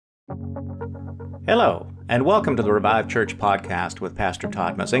Hello, and welcome to the Revive Church podcast with Pastor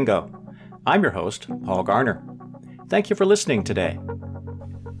Todd Mazingo. I'm your host, Paul Garner. Thank you for listening today.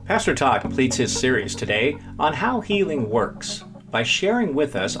 Pastor Todd completes his series today on how healing works by sharing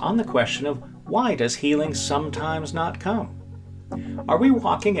with us on the question of why does healing sometimes not come? Are we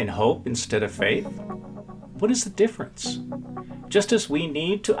walking in hope instead of faith? What is the difference? Just as we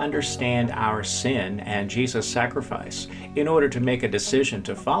need to understand our sin and Jesus' sacrifice in order to make a decision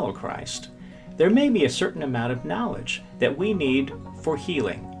to follow Christ, there may be a certain amount of knowledge that we need for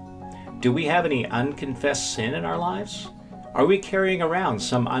healing. Do we have any unconfessed sin in our lives? Are we carrying around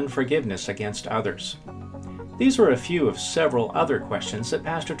some unforgiveness against others? These are a few of several other questions that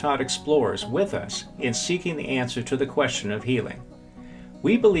Pastor Todd explores with us in seeking the answer to the question of healing.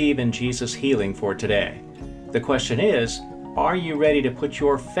 We believe in Jesus' healing for today. The question is, are you ready to put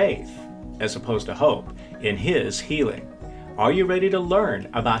your faith, as opposed to hope, in His healing? Are you ready to learn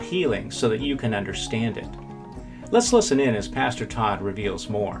about healing so that you can understand it? Let's listen in as Pastor Todd reveals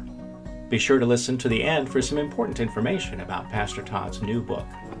more. Be sure to listen to the end for some important information about Pastor Todd's new book.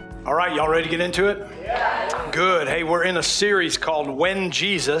 All right, y'all ready to get into it? Yeah. Good. Hey, we're in a series called When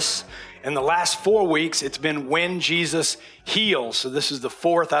Jesus. In the last 4 weeks, it's been When Jesus Heals. So this is the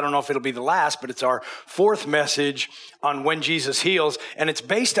fourth. I don't know if it'll be the last, but it's our fourth message on When Jesus Heals. And it's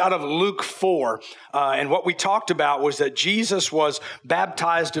based out of Luke 4. And what we talked about was that Jesus was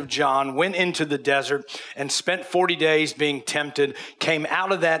baptized of John, went into the desert, and spent 40 days being tempted, came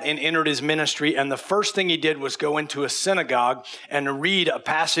out of that and entered his ministry. And the first thing he did was go into a synagogue and read a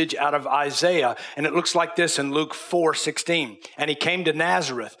passage out of Isaiah. And it looks like this in Luke 4:16. And he came to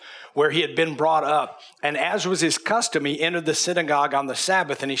Nazareth, where he had been brought up. And as was his custom, he entered the synagogue on the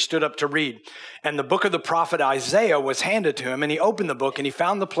Sabbath, and he stood up to read. And the book of the prophet Isaiah was handed to him, and he opened the book, and he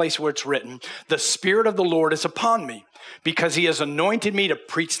found the place where it's written, "The Spirit of the Lord is upon me, because he has anointed me to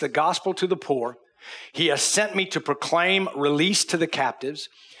preach the gospel to the poor. He has sent me to proclaim release to the captives,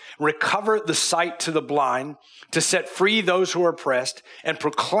 recover the sight to the blind, to set free those who are oppressed, and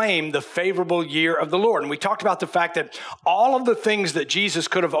proclaim the favorable year of the Lord." And we talked about the fact that all of the things that Jesus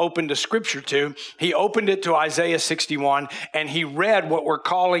could have opened the scripture to, he opened it to Isaiah 61, and he read what we're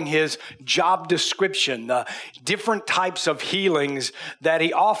calling his job description, the different types of healings that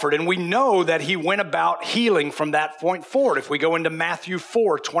he offered. And we know that he went about healing from that point forward. If we go into Matthew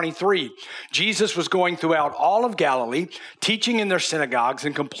 4:23, Jesus was going throughout all of Galilee, teaching in their synagogues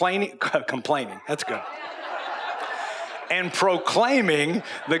and complaining, that's good, and proclaiming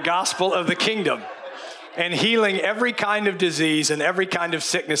the gospel of the kingdom and healing every kind of disease and every kind of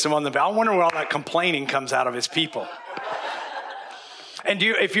sickness among them. I wonder where all that complaining comes out of his people. And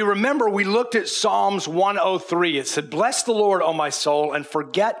if you remember, we looked at Psalms 103. It said, "Bless the Lord, O my soul, and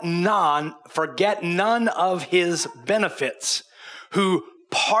forget none of his benefits, who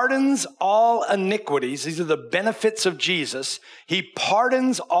pardons all iniquities." These are the benefits of Jesus. He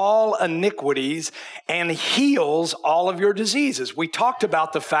pardons all iniquities and heals all of your diseases. We talked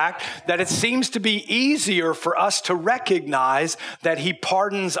about the fact that it seems to be easier for us to recognize that he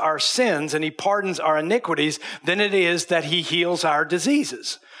pardons our sins and he pardons our iniquities than it is that he heals our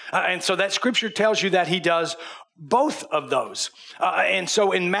diseases. And so that scripture tells you that he does both of those. And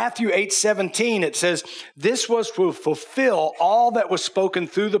so in Matthew 8:17, it says, "This was to fulfill all that was spoken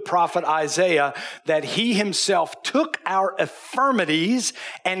through the prophet Isaiah, that he himself took our infirmities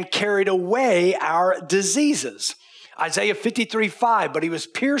and carried away our diseases." Isaiah 53:5, "But he was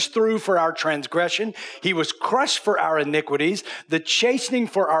pierced through for our transgression. He was crushed for our iniquities. The chastening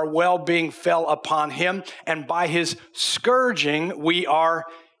for our well-being fell upon him, and by his scourging we are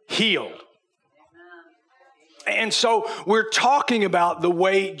healed." And so we're talking about the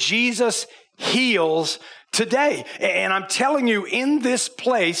way Jesus heals today. And I'm telling you, in this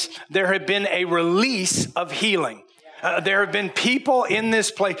place, there have been a release of healing. There have been people in this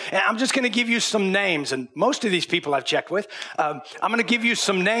place, and I'm just going to give you some names, and most of these people I've checked with. I'm going to give you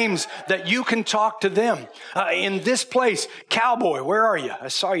some names that you can talk to them. In this place, Cowboy, where are you? I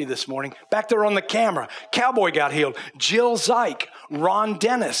saw you this morning, back there on the camera. Cowboy got healed. Jill Zyke, Ron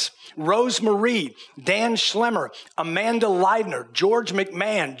Dennis, Rose Marie, Dan Schlemmer, Amanda Leidner, George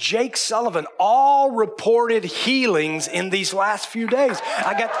McMahon, Jake Sullivan, all reported healings in these last few days.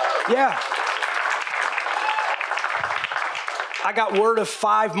 I got word of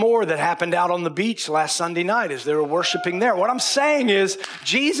 5 more that happened out on the beach last Sunday night as they were worshiping there. What I'm saying is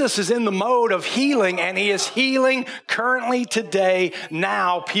Jesus is in the mode of healing, and he is healing currently today,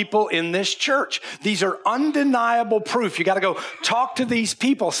 now, people in this church. These are undeniable proof. You got to go talk to these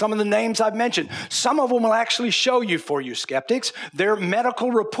people. Some of the names I've mentioned, some of them will actually show you for you skeptics. They're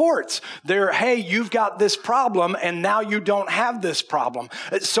medical reports. They're, hey, you've got this problem, and now you don't have this problem.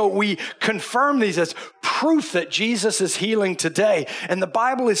 So we confirm these as proof that Jesus is healing today. And the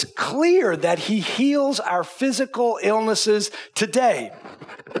Bible is clear that he heals our physical illnesses today.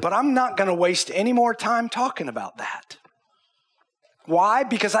 But I'm not going to waste any more time talking about that. Why?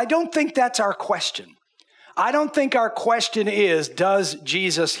 Because I don't think that's our question. I don't think our question is, does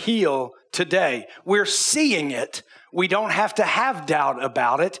Jesus heal today? We're seeing it. We don't have to have doubt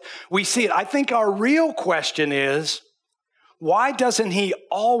about it. We see it. I think our real question is, why doesn't he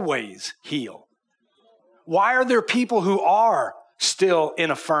always heal? Why are there people who are still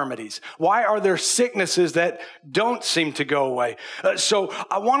in infirmities? Why are there sicknesses that don't seem to go away? So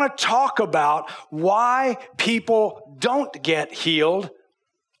I want to talk about why people don't get healed.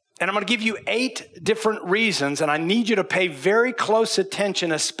 And I'm going to give you 8 different reasons. And I need you to pay very close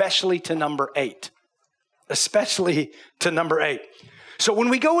attention, especially to number 8. Especially to number 8. So when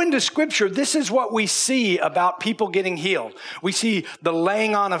we go into Scripture, this is what we see about people getting healed. We see the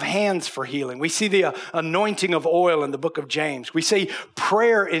laying on of hands for healing. We see the anointing of oil in the book of James. We see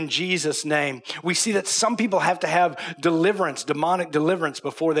prayer in Jesus' name. We see that some people have to have deliverance, demonic deliverance,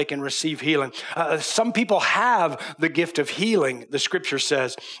 before they can receive healing. Some people have the gift of healing, the Scripture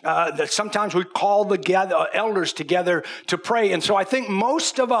says. That sometimes we call the elders together to pray. And so I think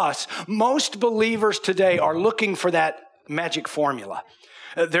most of us, most believers today are looking for that magic formula.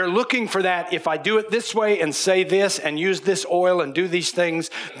 They're looking for that. If I do it this way and say this and use this oil and do these things,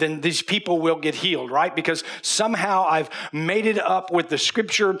 then these people will get healed, right? Because somehow I've made it up with the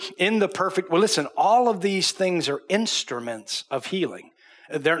Scripture in the perfect. Well, listen, all of these things are instruments of healing.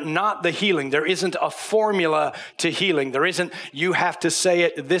 They're not the healing. There isn't a formula to healing. There isn't, you have to say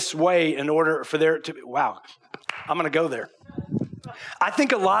it this way in order for there to be. Wow, I'm going to go there. I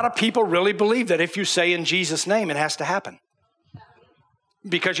think a lot of people really believe that if you say in Jesus' name, it has to happen.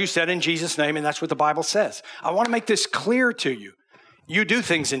 Because you said in Jesus' name, and that's what the Bible says. I want to make this clear to you. You do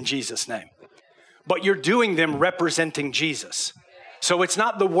things in Jesus' name, but you're doing them representing Jesus. So it's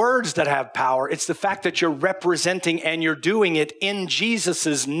not the words that have power. It's the fact that you're representing and you're doing it in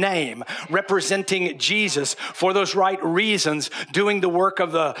Jesus' name, representing Jesus for those right reasons, doing the work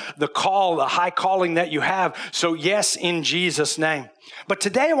of the call, the high calling that you have. So yes, in Jesus' name. But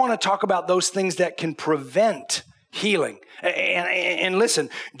today I want to talk about those things that can prevent healing. And listen,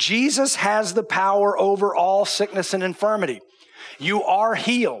 Jesus has the power over all sickness and infirmity. You are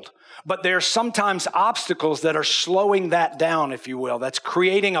healed. But there are sometimes obstacles that are slowing that down, if you will. That's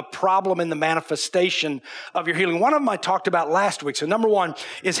creating a problem in the manifestation of your healing. One of them I talked about last week. So number 1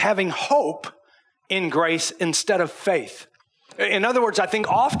 is having hope in grace instead of faith. In other words, I think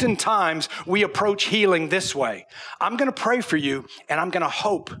oftentimes we approach healing this way. I'm going to pray for you, and I'm going to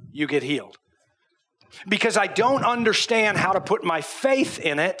hope you get healed. Because I don't understand how to put my faith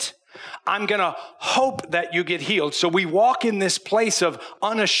in it, I'm going to hope that you get healed. So we walk in this place of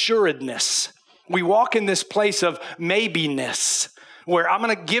unassuredness. We walk in this place of maybiness, where I'm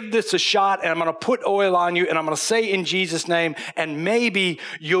going to give this a shot and I'm going to put oil on you and I'm going to say in Jesus' name, and maybe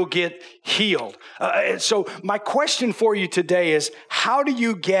you'll get healed. So my question for you today is, how do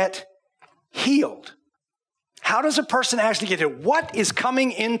you get healed? How does a person actually get healed? What is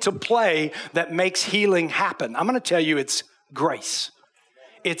coming into play that makes healing happen? I'm going to tell you it's grace.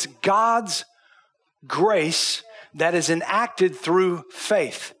 It's God's grace that is enacted through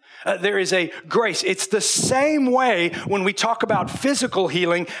faith. There is a grace. It's the same way when we talk about physical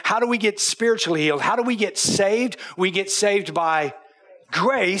healing. How do we get spiritually healed? How do we get saved? We get saved by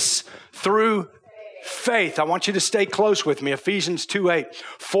grace through faith. I want you to stay close with me. Ephesians 2:8.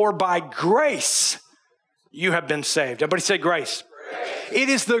 For by grace you have been saved. Everybody say grace. It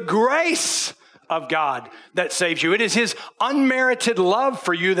is the grace of God that saves you. It is his unmerited love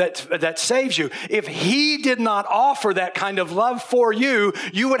for you that saves you. If he did not offer that kind of love for you,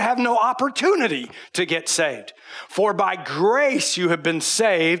 you would have no opportunity to get saved. For by grace you have been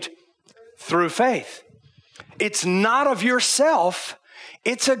saved through faith. It's not of yourself.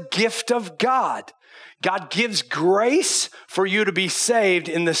 It's a gift of God. God gives grace for you to be saved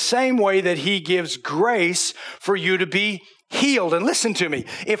in the same way that he gives grace for you to be healed. And listen to me.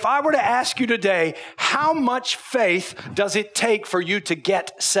 If I were to ask you today, how much faith does it take for you to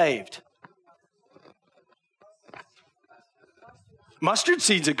get saved? Mustard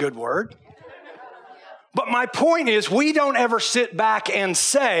seed's a good word. But my point is, we don't ever sit back and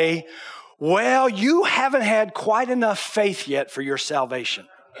say, well, you haven't had quite enough faith yet for your salvation.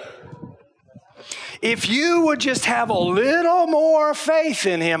 If you would just have a little more faith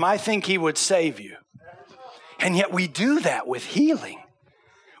in him, I think he would save you. And yet we do that with healing.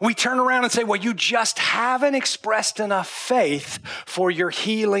 We turn around and say, well, you just haven't expressed enough faith for your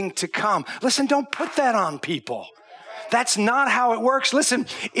healing to come. Listen, don't put that on people. That's not how it works. Listen,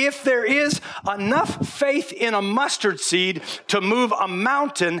 if there is enough faith in a mustard seed to move a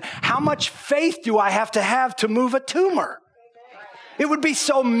mountain, how much faith do I have to move a tumor? It would be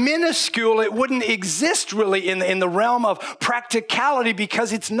so minuscule, it wouldn't exist really in the realm of practicality,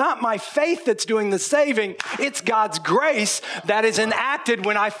 because it's not my faith that's doing the saving. It's God's grace that is enacted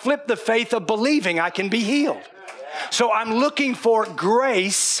when I flip the faith of believing I can be healed. So I'm looking for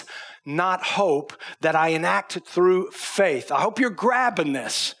grace, not hope, that I enact through faith. I hope you're grabbing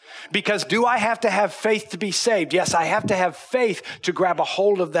this. Because do I have to have faith to be saved? Yes, I have to have faith to grab a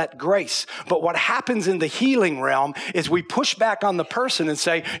hold of that grace. But what happens in the healing realm is we push back on the person and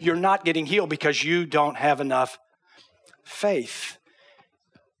say, you're not getting healed because you don't have enough faith.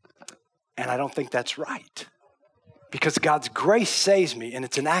 And I don't think that's right. Because God's grace saves me, and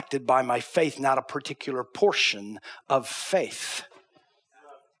it's enacted by my faith, not a particular portion of faith.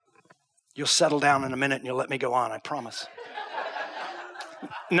 You'll settle down in a minute and you'll let me go on, I promise.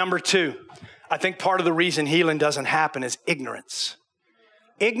 Number 2, I think part of the reason healing doesn't happen is ignorance.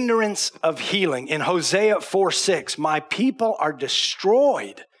 Ignorance of healing. In Hosea 4:6, my people are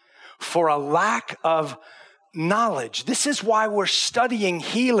destroyed for a lack of knowledge. This is why we're studying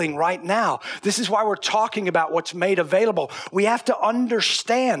healing right now. This is why we're talking about what's made available. We have to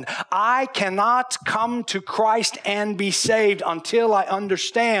understand, I cannot come to Christ and be saved until I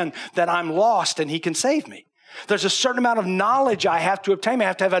understand that I'm lost and he can save me. There's a certain amount of knowledge I have to obtain. I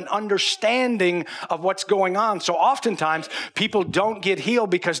have to have an understanding of what's going on. So oftentimes, people don't get healed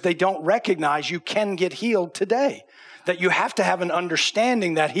because they don't recognize you can get healed today. That you have to have an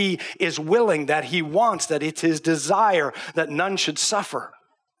understanding that he is willing, that he wants, that it's his desire, that none should suffer.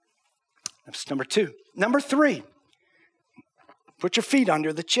 That's number 2. Number 3, put your feet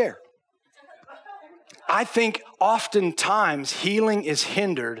under the chair. I think oftentimes healing is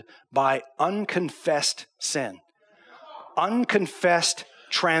hindered by unconfessed sin, unconfessed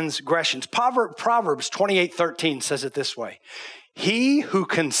transgressions. Proverbs 28:13 says it this way: he who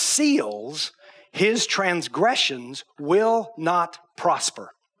conceals his transgressions will not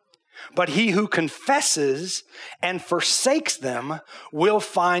prosper, but he who confesses and forsakes them will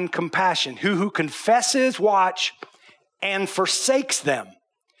find compassion. Who confesses, watch, and forsakes them.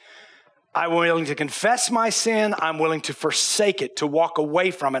 I'm willing to confess my sin. I'm willing to forsake it, to walk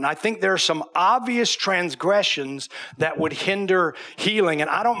away from it. And I think there are some obvious transgressions that would hinder healing. And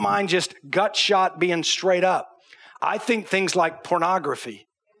I don't mind just gut shot being straight up. I think things like pornography.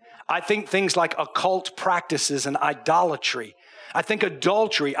 I think things like occult practices and idolatry. I think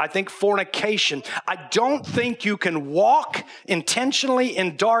adultery. I think fornication. I don't think you can walk intentionally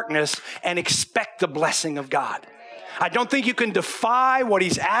in darkness and expect the blessing of God. I don't think you can defy what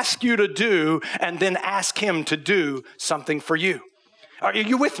he's asked you to do and then ask him to do something for you. Are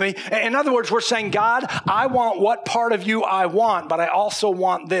you with me? In other words, we're saying, God, I want what part of you I want, but I also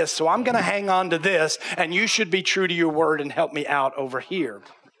want this. So I'm going to hang on to this, and you should be true to your word and help me out over here.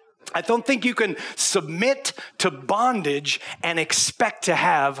 I don't think you can submit to bondage and expect to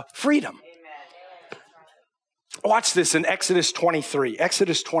have freedom. Watch this in Exodus 23.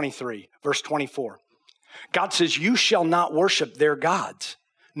 Exodus 23, verse 24. God says, you shall not worship their gods,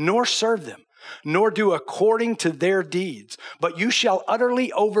 nor serve them, nor do according to their deeds, but you shall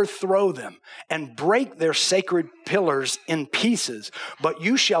utterly overthrow them and break their sacred pillars in pieces. But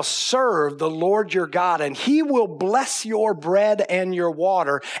you shall serve the Lord your God, and he will bless your bread and your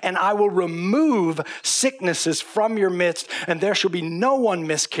water, and I will remove sicknesses from your midst, and there shall be no one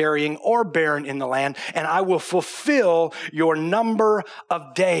miscarrying or barren in the land, and I will fulfill your number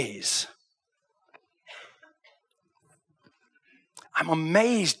of days. I'm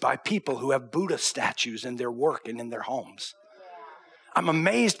amazed by people who have Buddha statues in their work and in their homes. I'm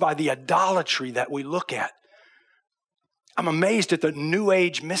amazed by the idolatry that we look at. I'm amazed at the New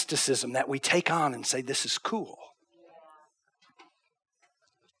Age mysticism that we take on and say, this is cool.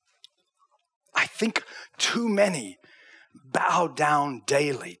 I think too many bow down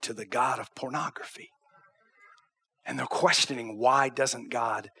daily to the God of pornography. And they're questioning, why doesn't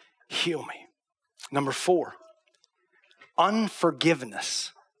God heal me? Number 4.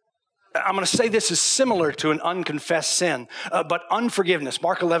 Unforgiveness. I'm going to say this is similar to an unconfessed sin, but unforgiveness.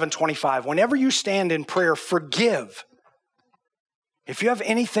 Mark 11:25. Whenever you stand in prayer, forgive if you have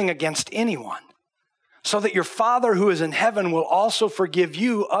anything against anyone, so that your Father who is in heaven will also forgive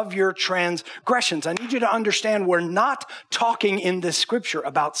you of your transgressions. I need you to understand we're not talking in this scripture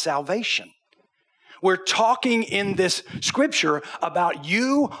about salvation. We're talking in this scripture about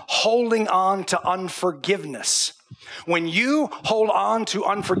you holding on to unforgiveness. When you hold on to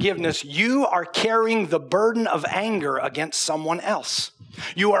unforgiveness, you are carrying the burden of anger against someone else.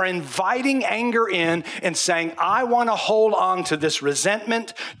 You are inviting anger in and saying, I want to hold on to this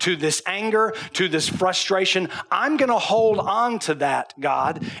resentment, to this anger, to this frustration. I'm going to hold on to that,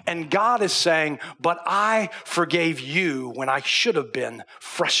 God. And God is saying, but I forgave you when I should have been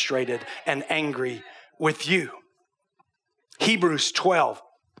frustrated and angry with you. Hebrews 12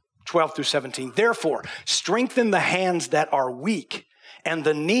 through 17. Therefore, strengthen the hands that are weak and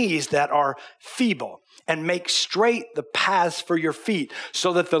the knees that are feeble, and make straight the paths for your feet,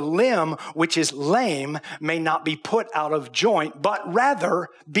 so that the limb which is lame may not be put out of joint, but rather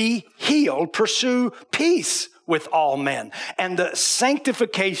be healed. Pursue peace with all men, and the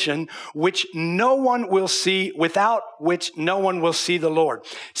sanctification which no one will see, without which no one will see the Lord.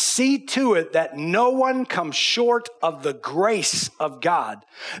 See to it that no one comes short of the grace of God,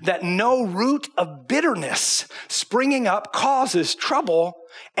 that no root of bitterness springing up causes trouble,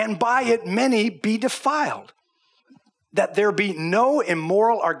 and by it many be defiled. That there be no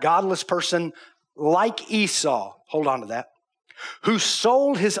immoral or godless person like Esau, hold on to that, who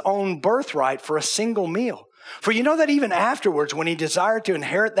sold his own birthright for a single meal. For you know that even afterwards, when he desired to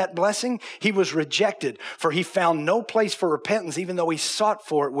inherit that blessing, he was rejected, for he found no place for repentance, even though he sought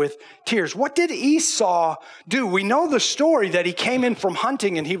for it with tears. What did Esau do? We know the story that he came in from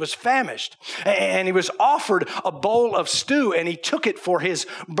hunting and he was famished, and he was offered a bowl of stew, and he took it for his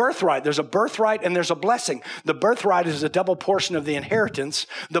birthright. There's a birthright and there's a blessing. The birthright is a double portion of the inheritance.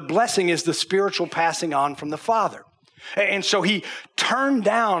 The blessing is the spiritual passing on from the Father. And so he turned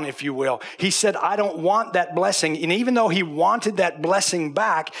down, if you will. He said, I don't want that blessing. And even though he wanted that blessing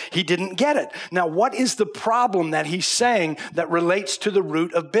back, he didn't get it. Now, what is the problem that he's saying that relates to the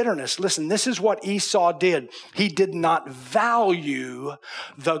root of bitterness? Listen, this is what Esau did. He did not value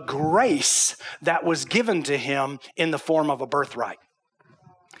the grace that was given to him in the form of a birthright.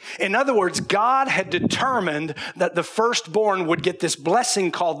 In other words, God had determined that the firstborn would get this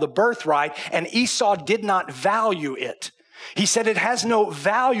blessing called the birthright, and Esau did not value it. He said, it has no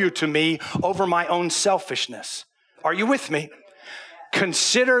value to me over my own selfishness. Are you with me?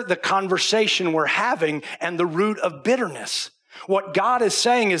 Consider the conversation we're having and the root of bitterness. What God is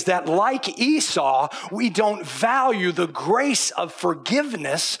saying is that, like Esau, we don't value the grace of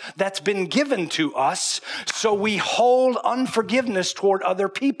forgiveness that's been given to us, so we hold unforgiveness toward other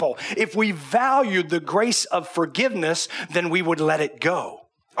people. If we valued the grace of forgiveness, then we would let it go.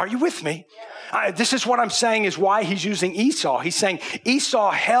 Are you with me? This is what I'm saying is why he's using Esau. He's saying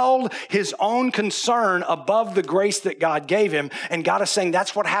Esau held his own concern above the grace that God gave him. And God is saying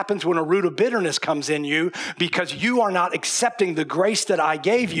that's what happens when a root of bitterness comes in you, because you are not accepting the grace that I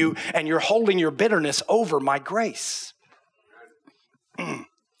gave you, and you're holding your bitterness over my grace.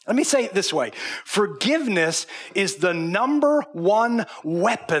 Let me say it this way. Forgiveness is the number one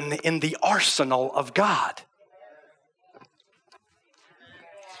weapon in the arsenal of God.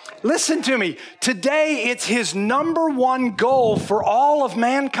 Listen to me. Today, it's his number one goal for all of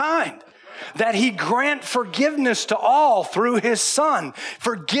mankind, that he grant forgiveness to all through his Son.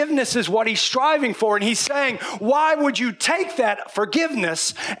 Forgiveness is what he's striving for. And he's saying, why would you take that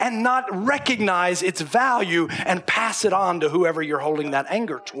forgiveness and not recognize its value and pass it on to whoever you're holding that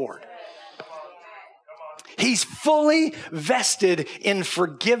anger toward? He's fully vested in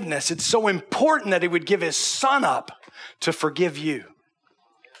forgiveness. It's so important that he would give his Son up to forgive you.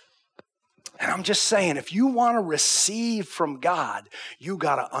 And I'm just saying, if you want to receive from God, you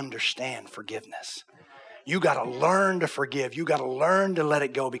got to understand forgiveness. You got to learn to forgive. You got to learn to let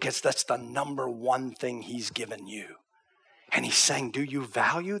it go, because that's the number one thing he's given you. And he's saying, do you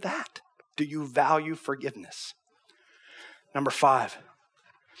value that? Do you value forgiveness? Number 5,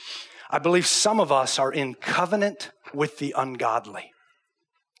 I believe some of us are in covenant with the ungodly.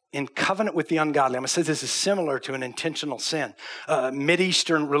 In covenant with the ungodly. I'm going to say this is similar to an intentional sin.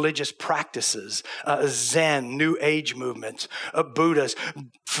 Mideastern religious practices, Zen, New Age movements, Buddhas,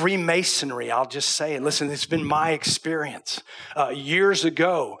 Freemasonry, I'll just say it. Listen, it's been my experience. Years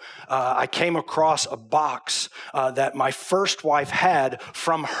ago, I came across a box that my first wife had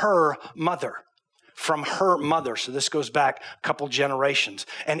from her mother. So this goes back a couple generations.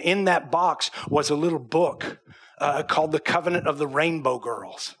 And in that box was a little book called The Covenant of the Rainbow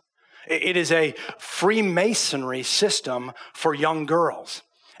Girls. It is a Freemasonry system for young girls.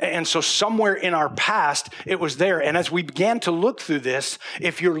 And so somewhere in our past, it was there. And as we began to look through this,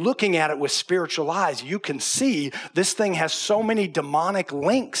 if you're looking at it with spiritual eyes, you can see this thing has so many demonic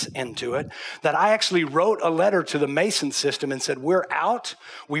links into it that I actually wrote a letter to the Mason system and said, we're out.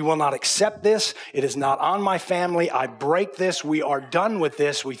 We will not accept this. It is not on my family. I break this. We are done with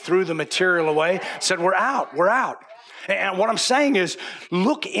this. We threw the material away, said, we're out. We're out. And what I'm saying is,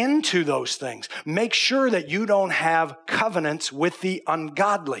 look into those things. Make sure that you don't have covenants with the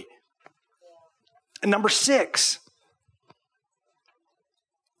ungodly. And number 6,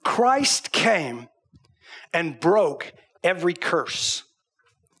 Christ came and broke every curse.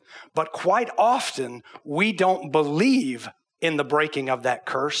 But quite often, we don't believe in the breaking of that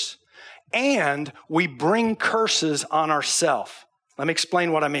curse, and we bring curses on ourselves. Let me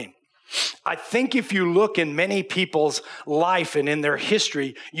explain what I mean. I think if you look in many people's life and in their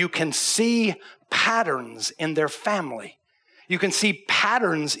history, you can see patterns in their family. You can see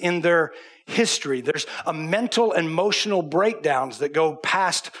patterns in their history. There's a mental and emotional breakdowns that go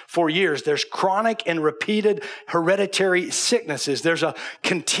past for years. There's chronic and repeated hereditary sicknesses. There's a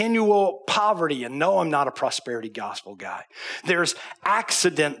continual poverty. And no, I'm not a prosperity gospel guy. There's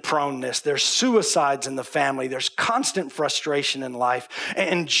accident proneness. There's suicides in the family. There's constant frustration in life.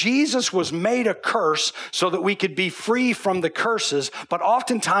 And Jesus was made a curse so that we could be free from the curses. But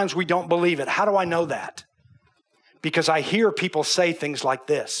oftentimes we don't believe it. How do I know that? Because I hear people say things like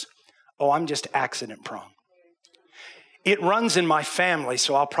this. Oh, I'm just accident prone. It runs in my family,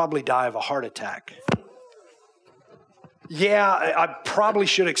 so I'll probably die of a heart attack. Yeah, I probably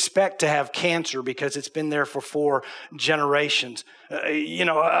should expect to have cancer because it's been there for 4 generations.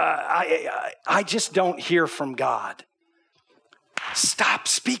 I just don't hear from God. Stop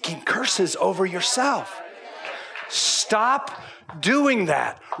speaking curses over yourself. Stop doing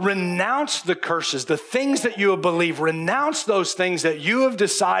that. Renounce the curses, the things that you believe. Renounce those things that you have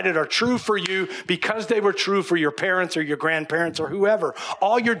decided are true for you because they were true for your parents or your grandparents or whoever.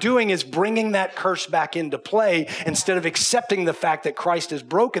 All you're doing is bringing that curse back into play instead of accepting the fact that Christ has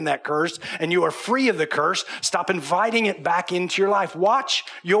broken that curse and you are free of the curse. Stop inviting it back into your life. Watch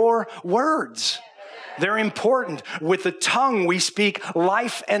your words. They're important. With the tongue, we speak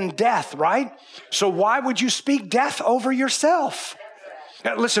life and death, right? So why would you speak death over yourself?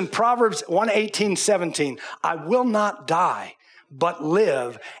 Now, listen, Proverbs 1:18-17. I will not die, but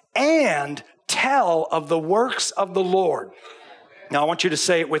live and tell of the works of the Lord. Now, I want you to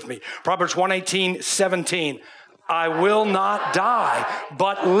say it with me. Proverbs 1:18-17. I will not die,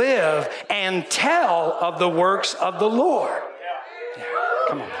 but live and tell of the works of the Lord. Yeah,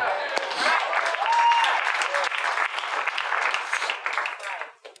 come on.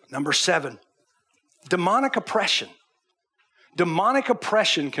 Number 7, demonic oppression. Demonic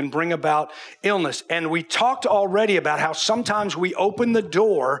oppression can bring about illness. And we talked already about how sometimes we open the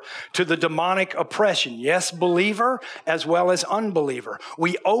door to the demonic oppression. Yes, believer as well as unbeliever.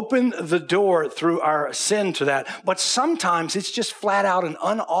 We open the door through our sin to that. But sometimes it's just flat out an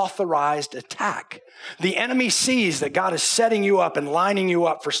unauthorized attack. The enemy sees that God is setting you up and lining you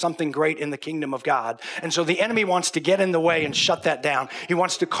up for something great in the kingdom of God. And so the enemy wants to get in the way and shut that down. He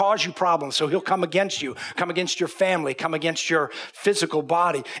wants to cause you problems. So he'll come against you, come against your family, come against your physical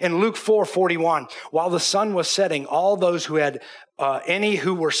body. In Luke 4:41, while the sun was setting, all those who had any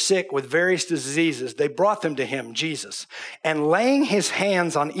who were sick with various diseases, they brought them to him, Jesus. And laying his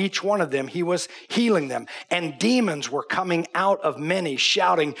hands on each one of them, he was healing them. And demons were coming out of many,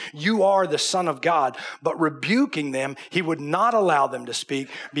 shouting, "You are the Son of God." But rebuking them, he would not allow them to speak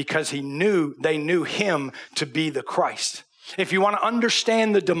because they knew him to be the Christ. If you want to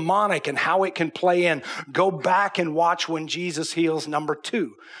understand the demonic and how it can play in, go back and watch when Jesus heals number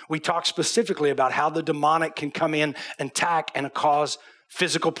 2. We talk specifically about how the demonic can come in and attack and cause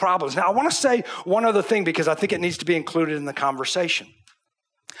physical problems. Now, I want to say one other thing because I think it needs to be included in the conversation.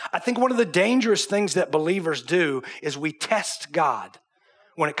 I think one of the dangerous things that believers do is we test God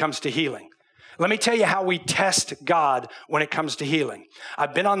when it comes to healing. Let me tell you how we test God when it comes to healing.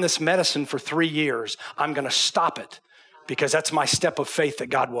 I've been on this medicine for 3 years. I'm going to stop it, because that's my step of faith that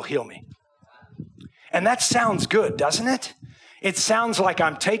God will heal me. And that sounds good, doesn't it? It sounds like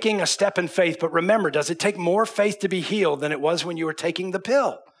I'm taking a step in faith, but remember, does it take more faith to be healed than it was when you were taking the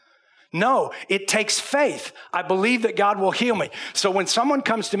pill? No, it takes faith. I believe that God will heal me. So when someone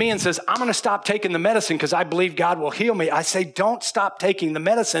comes to me and says, I'm going to stop taking the medicine because I believe God will heal me, I say, don't stop taking the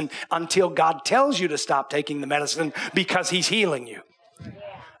medicine until God tells you to stop taking the medicine because he's healing you.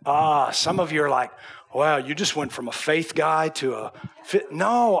 Some of you are like, wow, you just went from a faith guy to a fit.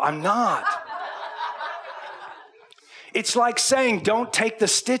 No, I'm not. It's like saying, don't take the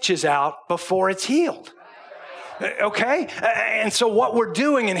stitches out before it's healed. Okay? And so what we're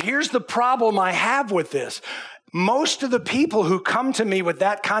doing, and here's the problem I have with this. Most of the people who come to me with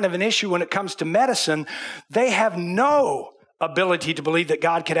that kind of an issue when it comes to medicine, they have no ability to believe that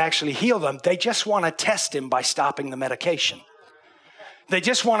God could actually heal them. They just want to test him by stopping the medication. They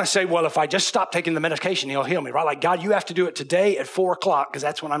just want to say, well, if I just stop taking the medication, he'll heal me, right? Like, God, you have to do it today at 4 o'clock because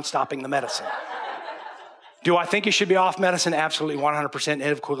that's when I'm stopping the medicine. Do I think you should be off medicine? Absolutely, 100%,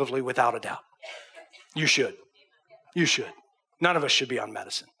 unequivocally, without a doubt. You should. You should. None of us should be on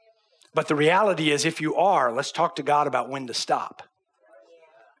medicine. But the reality is, if you are, let's talk to God about when to stop.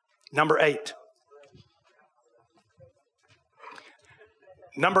 Number 8.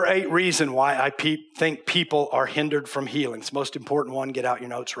 Number 8 reason why I think people are hindered from healing. It's the most important one. Get out your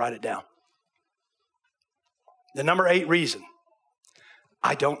notes, write it down. The number 8 reason,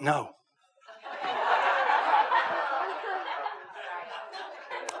 I don't know.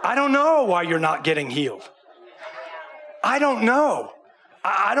 I don't know why you're not getting healed. I don't know.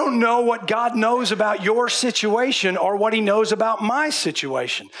 I don't know what God knows about your situation or what he knows about my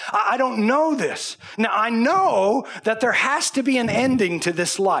situation. I don't know this. Now, I know that there has to be an ending to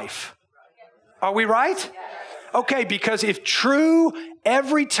this life. Are we right? Okay, because if true,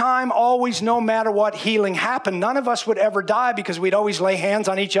 every time, always, no matter what, healing happened, none of us would ever die because we'd always lay hands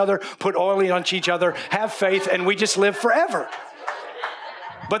on each other, put oil on each other, have faith, and we just live forever.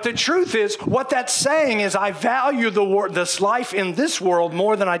 But the truth is, what that's saying is I value this life in this world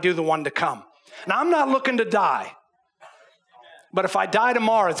more than I do the one to come. Now, I'm not looking to die. But if I die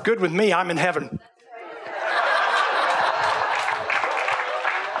tomorrow, it's good with me. I'm in heaven.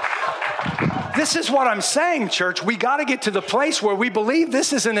 This is what I'm saying, church. We got to get to the place where we believe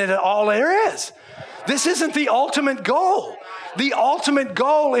this isn't it all there is. This isn't the ultimate goal. The ultimate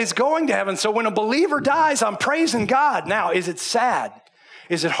goal is going to heaven. So when a believer dies, I'm praising God. Now, is it sad?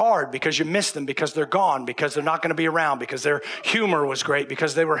 Is it hard because you miss them, because they're gone, because they're not going to be around, because their humor was great,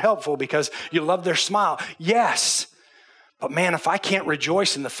 because they were helpful, because you love their smile? Yes. But man, if I can't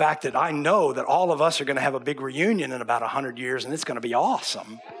rejoice in the fact that I know that all of us are going to have a big reunion in about 100 years and it's going to be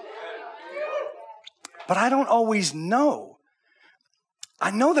awesome. But I don't always know.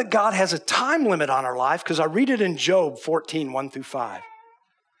 I know that God has a time limit on our life because I read it in Job 14, 1-5.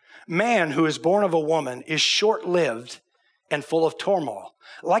 Man who is born of a woman is short-lived and full of turmoil.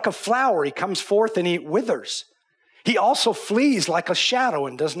 Like a flower, he comes forth and he withers. He also flees like a shadow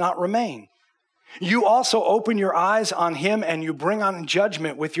and does not remain. You also open your eyes on him and you bring on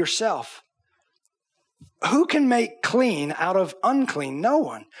judgment with yourself. Who can make clean out of unclean? No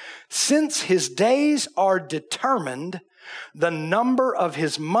one. Since his days are determined, the number of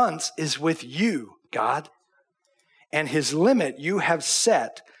his months is with you, God, and his limit you have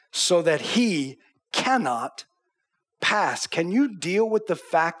set so that he cannot pass. Can you deal with the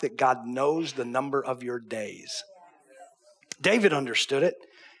fact that God knows the number of your days? David understood it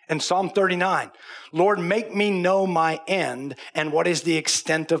in Psalm 39. Lord, make me know my end and what is the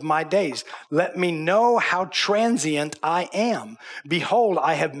extent of my days. Let me know how transient I am. Behold,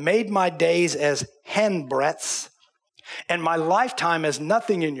 I have made my days as handbreadths and my lifetime as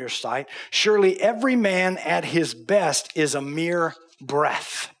nothing in your sight. Surely every man at his best is a mere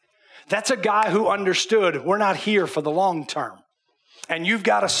breath. That's a guy who understood we're not here for the long term. And you've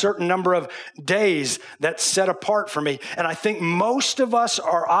got a certain number of days that's set apart for me. And I think most of us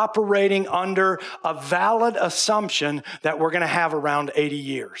are operating under a valid assumption that we're going to have around 80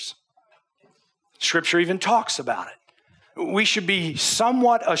 years. Scripture even talks about it. We should be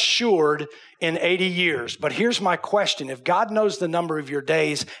somewhat assured in 80 years. But here's my question. If God knows the number of your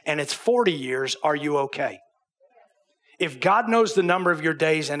days and it's 40 years, are you okay? If God knows the number of your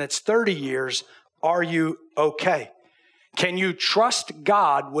days and it's 30 years, are you okay? Can you trust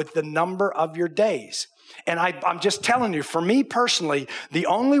God with the number of your days? And I'm just telling you, for me personally, the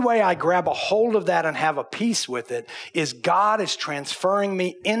only way I grab a hold of that and have a peace with it is God is transferring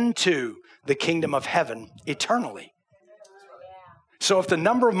me into the kingdom of heaven eternally. So if the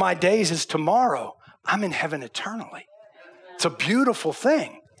number of my days is tomorrow, I'm in heaven eternally. It's a beautiful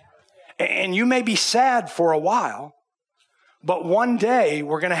thing. And you may be sad for a while, but one day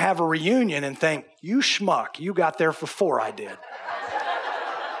we're going to have a reunion and think, you schmuck, you got there before I did.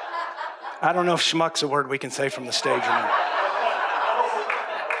 I don't know if schmuck's a word we can say from the stage or not.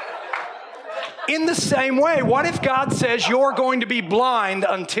 In the same way, what if God says you're going to be blind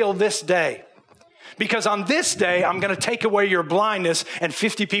until this day? Because on this day, I'm going to take away your blindness and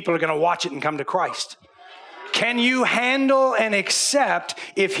 50 people are going to watch it and come to Christ. Can you handle and accept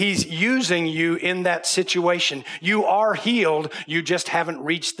if he's using you in that situation? You are healed. You just haven't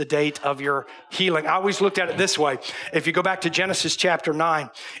reached the date of your healing. I always looked at it this way. If you go back to Genesis chapter 9,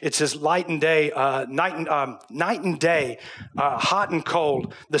 it says night and day, hot and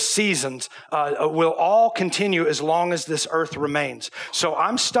cold, the seasons will all continue as long as this earth remains. So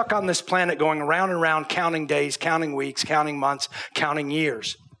I'm stuck on this planet going around and around, counting days, counting weeks, counting months, counting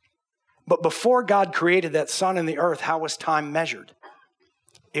years. But before God created that sun and the earth, how was time measured?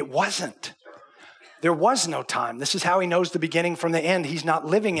 It wasn't. There was no time. This is how he knows the beginning from the end. He's not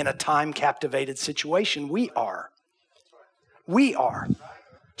living in a time-captivated situation. We are. We are.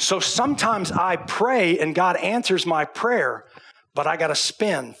 So sometimes I pray and God answers my prayer, but I got to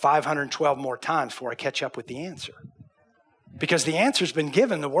spin 512 more times before I catch up with the answer. Because the answer's been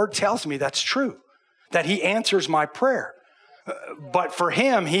given. The word tells me that's true, that he answers my prayer. But for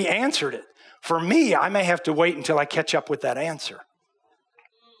him, he answered it. For me, I may have to wait until I catch up with that answer.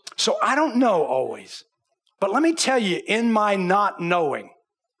 So I don't know always. But let me tell you, in my not knowing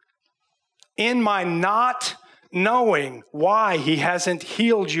why he hasn't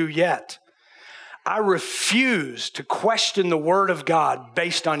healed you yet, I refuse to question the word of God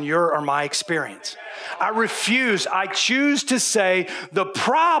based on your or my experience. I choose to say the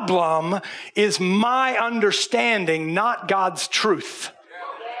problem is my understanding, not God's truth.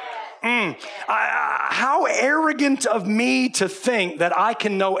 How arrogant of me to think that I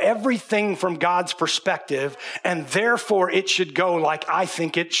can know everything from God's perspective and therefore it should go like I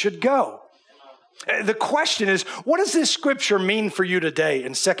think it should go. The question is, what does this scripture mean for you today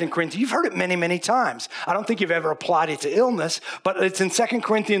in 2 Corinthians? You've heard it many, many times. I don't think you've ever applied it to illness, but it's in 2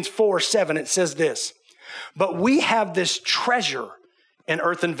 Corinthians 4:7. It says this, but we have this treasure in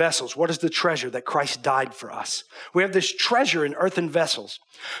earthen vessels. What is the treasure? That Christ died for us. We have this treasure in earthen vessels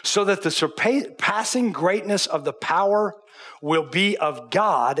so that the surpassing greatness of the power will be of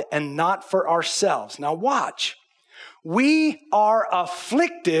God and not for ourselves. Now watch. We are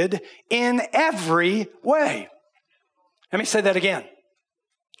afflicted in every way. Let me say that again.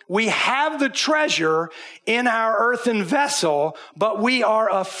 We have the treasure in our earthen vessel, but we are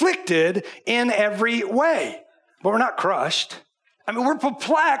afflicted in every way. But we're not crushed. I mean, we're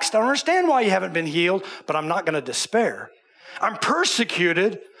perplexed. I don't understand why you haven't been healed, but I'm not going to despair. I'm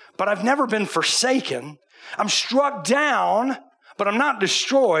persecuted, but I've never been forsaken. I'm struck down, but I'm not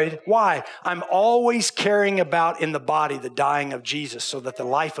destroyed. Why? I'm always carrying about in the body the dying of Jesus so that the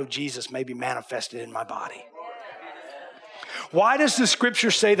life of Jesus may be manifested in my body. Why does the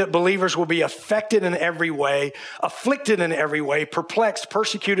scripture say that believers will be affected in every way, afflicted in every way, perplexed,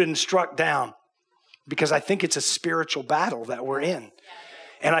 persecuted, and struck down? Because I think it's a spiritual battle that we're in.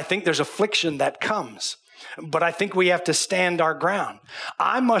 And I think there's affliction that comes. But I think we have to stand our ground.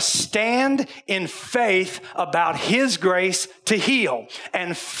 I must stand in faith about his grace to heal.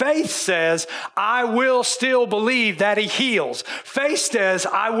 And faith says, I will still believe that he heals. Faith says,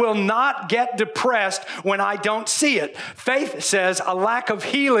 I will not get depressed when I don't see it. Faith says, a lack of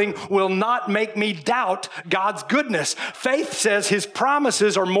healing will not make me doubt God's goodness. Faith says his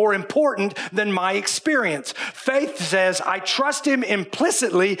promises are more important than my experience. Faith says, I trust him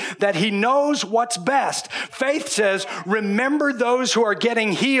implicitly that he knows what's best. Faith says, remember those who are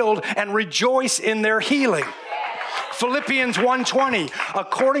getting healed and rejoice in their healing. Philippians 1:20,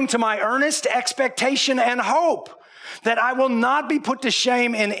 according to my earnest expectation and hope that I will not be put to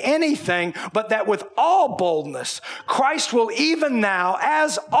shame in anything, but that with all boldness, Christ will even now,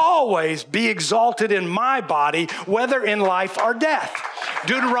 as always, be exalted in my body, whether in life or death.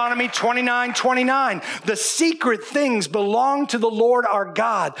 Deuteronomy 29:29, the secret things belong to the Lord our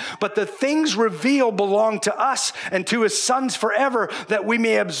God, but the things revealed belong to us and to his sons forever, that we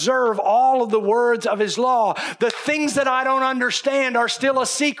may observe all of the words of his law. The things that I don't understand are still a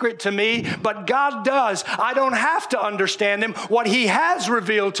secret to me, but God does. I don't have to understand him. What he has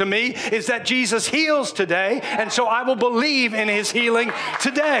revealed to me is that Jesus heals today, and so I will believe in his healing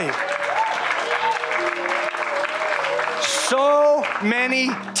today. So many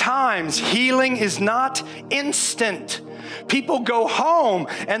times, healing is not instant. People go home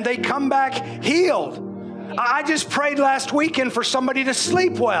and they come back healed. I just prayed last weekend for somebody to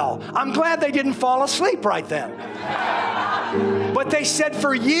sleep well. I'm glad they didn't fall asleep right then. But they said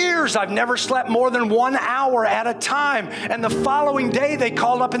for years, I've never slept more than 1 hour at a time. And the following day, they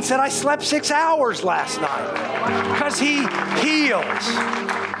called up and said, I slept 6 hours last night. Because he heals.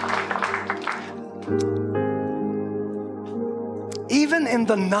 Even in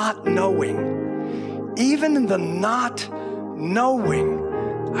the not knowing,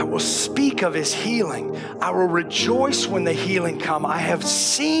 I will speak speak of is healing. I will rejoice when the healing come. I have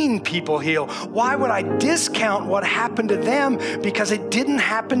seen people heal. Why would I discount what happened to them? Because it didn't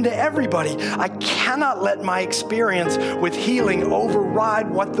happen to everybody. I cannot let my experience with healing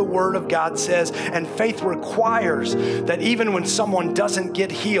override what the Word of God says. And faith requires that even when someone doesn't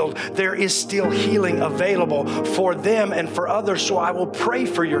get healed, there is still healing available for them and for others. So I will pray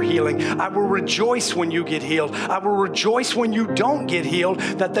for your healing. I will rejoice when you get healed. I will rejoice when you don't get healed,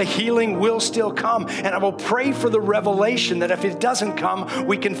 that the healing will still come. And I will pray for the revelation that if it doesn't come,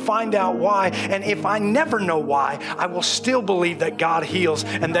 we can find out why. And if I never know why, I will still believe that God heals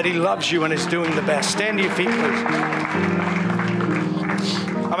and that He loves you and is doing the best. Stand to your feet, please.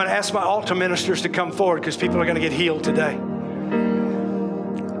 I'm going to ask my altar ministers to come forward because people are going to get healed today.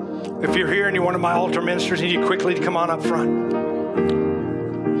 If you're here and you're one of my altar ministers, I need you quickly to come on up front.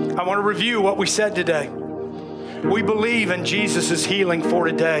 I want to review what we said today. We believe in Jesus' healing for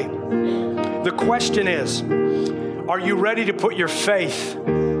today. The question is, are you ready to put your faith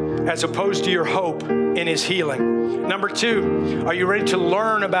as opposed to your hope in His healing? Number 2, are you ready to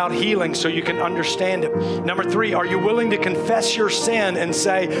learn about healing so you can understand it? Number 3, are you willing to confess your sin and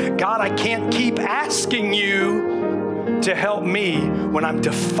say, God, I can't keep asking you to help me when I'm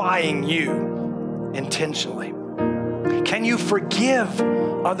defying you intentionally? Can you forgive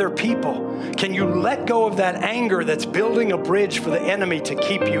other people? Can you let go of that anger that's building a bridge for the enemy to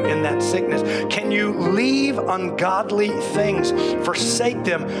keep you in that sickness? Can you leave ungodly things, forsake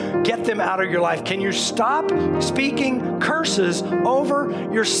them, get them out of your life? Can you stop speaking curses over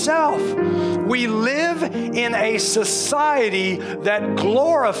yourself? We live in a society that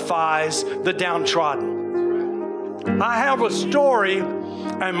glorifies the downtrodden. I have a story,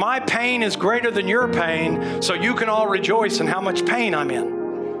 and my pain is greater than your pain, so you can all rejoice in how much pain I'm in.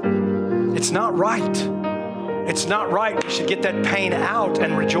 It's not right. It's not right. We should get that pain out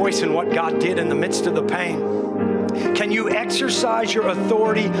and rejoice in what God did in the midst of the pain. Can you exercise your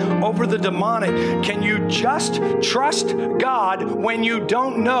authority over the demonic? Can you just trust God when you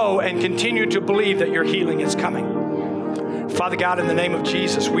don't know and continue to believe that your healing is coming? Father God, in the name of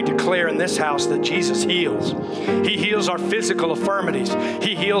Jesus, we declare in this house that Jesus heals. He heals our physical infirmities.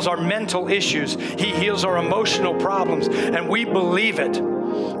 He heals our mental issues. He heals our emotional problems, and we believe it.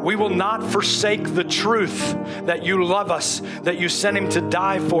 We will not forsake the truth that you love us, that you sent Him to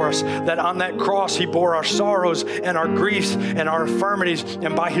die for us, that on that cross He bore our sorrows and our griefs and our infirmities,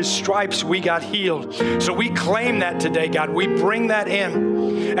 and by His stripes we got healed. So we claim that today, God. We bring that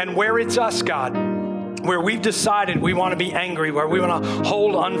in. And where it's us, God, where we've decided we want to be angry, where we want to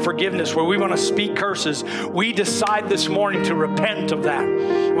hold unforgiveness, where we want to speak curses, we decide this morning to repent of that.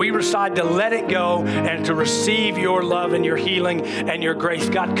 We decide to let it go and to receive your love and your healing and your grace.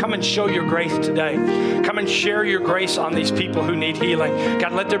 God, come and show your grace today. Come and share your grace on these people who need healing.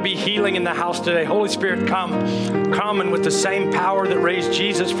 God, let there be healing in the house today. Holy Spirit, come and with the same power that raised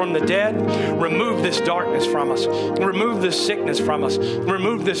Jesus from the dead, remove this darkness from us. Remove this sickness from us.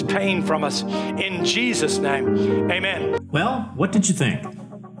 Remove this pain from us. In Jesus' name, amen. Well, what did you think?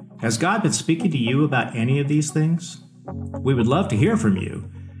 Has God been speaking to you about any of these things? We would love to hear from you.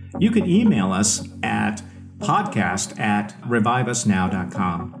 You can email us at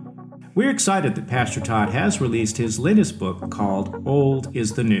podcast@reviveusnow.com. We're excited that Pastor Todd has released his latest book called Old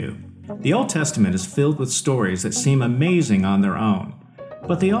is the New. The Old Testament is filled with stories that seem amazing on their own,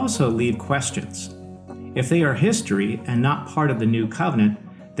 but they also leave questions. If they are history and not part of the new covenant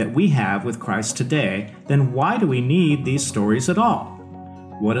that we have with Christ today, then why do we need these stories at all?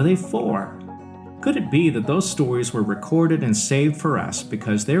 What are they for? Could it be that those stories were recorded and saved for us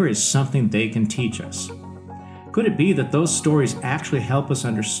because there is something they can teach us? Could it be that those stories actually help us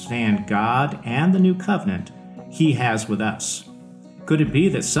understand God and the new covenant He has with us? Could it be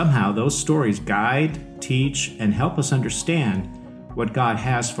that somehow those stories guide, teach, and help us understand what God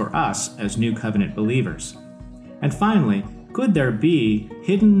has for us as new covenant believers? And finally, could there be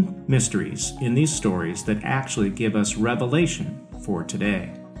hidden mysteries in these stories that actually give us revelation for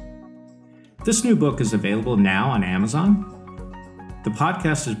today? This new book is available now on Amazon. The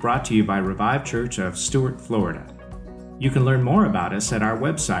podcast is brought to you by Revive Church of Stuart, Florida. You can learn more about us at our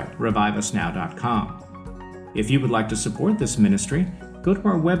website, reviveusnow.com. If you would like to support this ministry, go to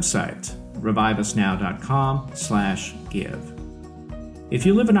our website, reviveusnow.com/give. If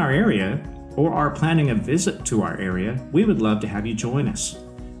you live in our area or are planning a visit to our area, we would love to have you join us.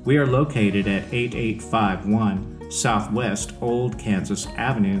 We are located at 8851 Southwest Old Kansas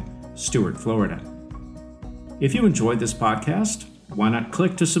Avenue, Stuart, Florida. If you enjoyed this podcast, why not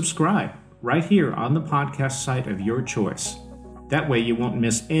click to subscribe right here on the podcast site of your choice. That way you won't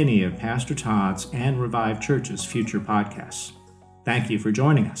miss any of Pastor Todd's and Revive Church's future podcasts. Thank you for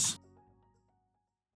joining us.